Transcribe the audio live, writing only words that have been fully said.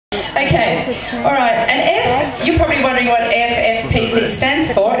Okay, all right, and F, you're probably wondering what FFPC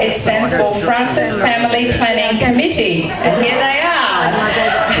stands for. It stands for Frances Family Planning Committee, and here they are.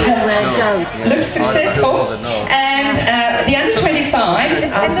 Looks successful. And the under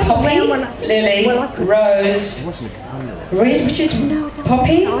 25s are Poppy, Lily, Rose, Red, which is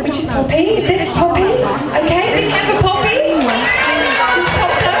Poppy, This is Poppy, okay, we have a Poppy. Just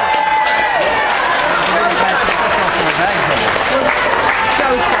popped up.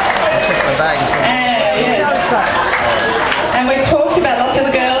 And we've talked about lots of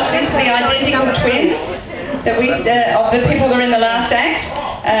the girls. These are the identical twins that we of the people that are in the last act.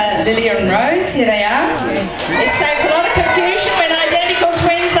 Lily and Rose, here they are. It saves a lot of confusion when identical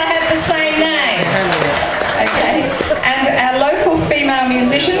twins have the same name. Okay. And our local female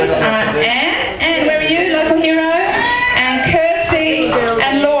musicians are Anne, where are you? Local hero. And Kirsty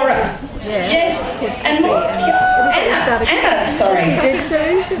and Laura. Yeah. And Anna, sorry.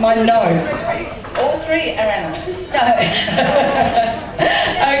 My nose. All three are Anna. No.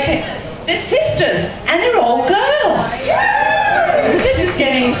 Okay. They're sisters, and they're all girls. This is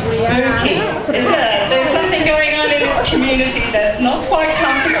getting spooky, isn't it? There's nothing going on in this community that's not quite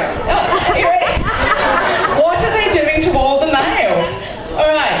comfortable. Oh, you ready? What are they doing to all the males? All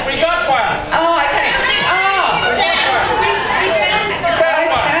right. We got one. Oh, okay. Okay.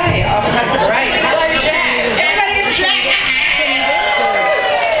 Oh, great. Hello, Jack. Everybody have Jack.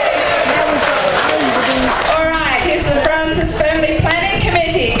 All right. Here's the Frances Family Planning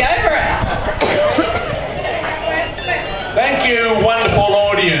Committee. Go for it. Thank you, wonderful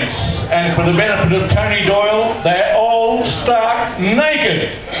audience. And for the benefit of Tony Doyle, they're all stark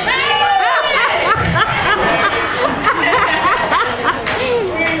naked.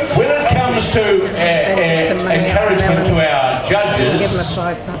 When it comes to encouragement to our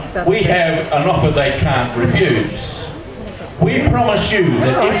judges, we have an offer they can't refuse. We promise you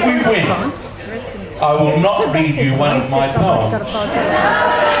that if we win, I will not read you one of my poems.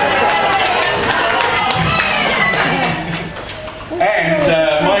 And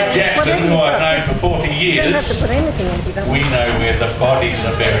Mike Jackson, who I've known for 40 years, we know where the bodies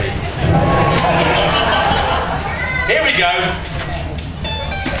are buried. Here we go.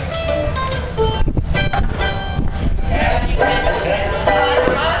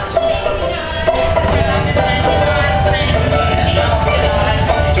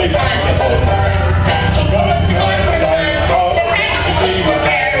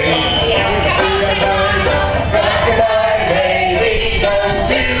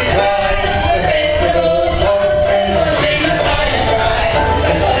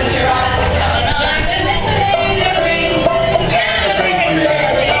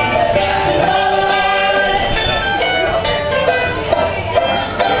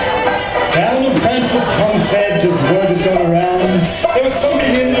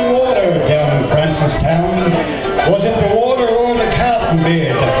 Was it the water or the carpet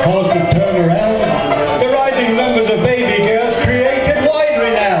bed?